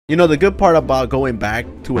You know, the good part about going back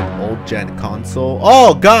to an old gen console.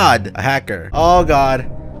 Oh God, a hacker. Oh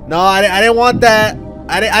God. No, I didn't want that.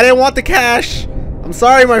 I didn't want the cash. I'm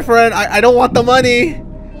sorry, my friend. I don't want the money.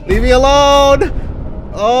 Leave me alone.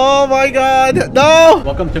 Oh my God, no!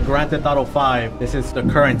 Welcome to Grand Theft Auto 5. This is the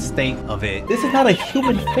current state of it. This is not a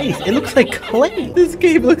human face. It looks like clay. This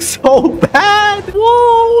game looks so bad.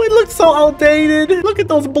 Whoa, it looks so outdated. Look at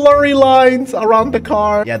those blurry lines around the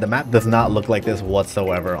car. Yeah, the map does not look like this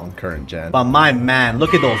whatsoever on current gen. But my man,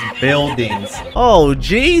 look at those buildings. Oh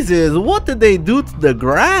Jesus, what did they do to the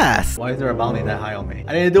grass? Why is there a bounty that high on me?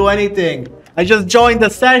 I didn't do anything. I just joined the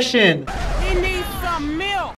session.